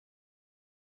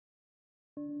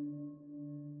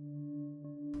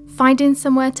Finding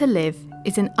somewhere to live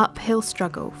is an uphill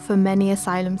struggle for many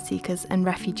asylum seekers and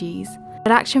refugees,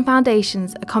 but Action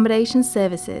Foundation's Accommodation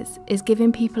Services is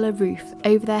giving people a roof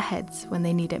over their heads when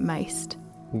they need it most.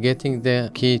 Getting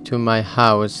the key to my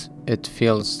house, it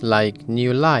feels like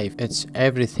new life. It's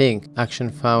everything. Action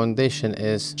Foundation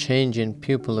is changing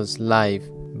people's life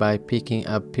by picking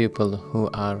up people who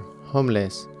are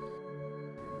homeless.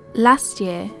 Last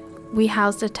year, we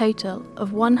housed a total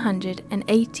of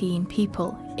 118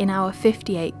 people in our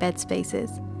 58 bed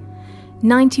spaces.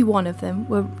 91 of them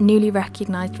were newly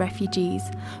recognised refugees,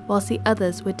 whilst the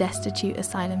others were destitute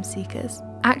asylum seekers.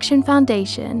 Action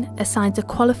Foundation assigns a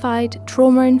qualified,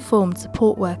 trauma-informed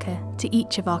support worker to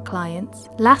each of our clients.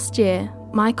 Last year,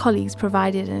 my colleagues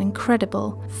provided an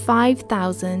incredible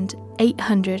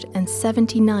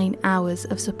 5,879 hours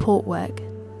of support work.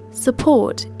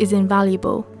 Support is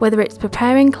invaluable, whether it's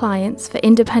preparing clients for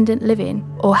independent living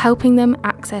or helping them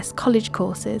access college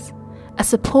courses. A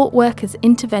support worker's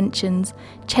interventions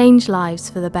change lives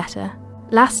for the better.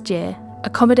 Last year,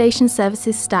 Accommodation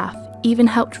Services staff even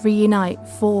helped reunite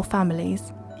 4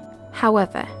 families.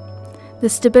 However, the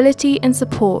stability and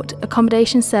support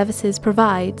Accommodation Services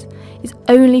provides is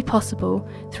only possible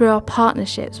through our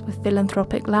partnerships with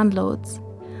philanthropic landlords.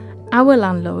 Our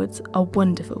landlords are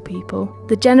wonderful people.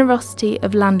 The generosity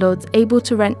of landlords able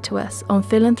to rent to us on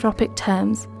philanthropic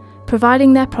terms,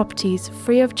 providing their properties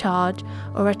free of charge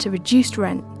or at a reduced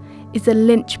rent, is the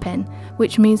linchpin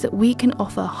which means that we can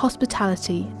offer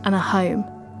hospitality and a home.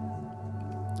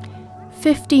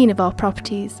 15 of our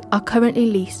properties are currently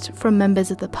leased from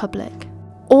members of the public.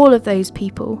 All of those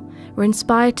people were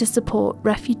inspired to support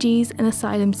refugees and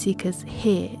asylum seekers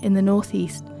here in the North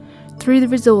East through the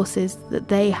resources that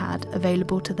they had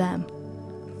available to them.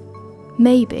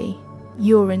 Maybe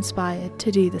you're inspired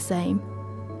to do the same.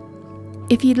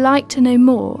 If you'd like to know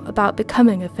more about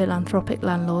becoming a philanthropic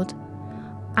landlord,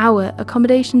 our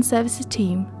Accommodation Services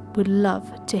team would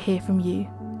love to hear from you.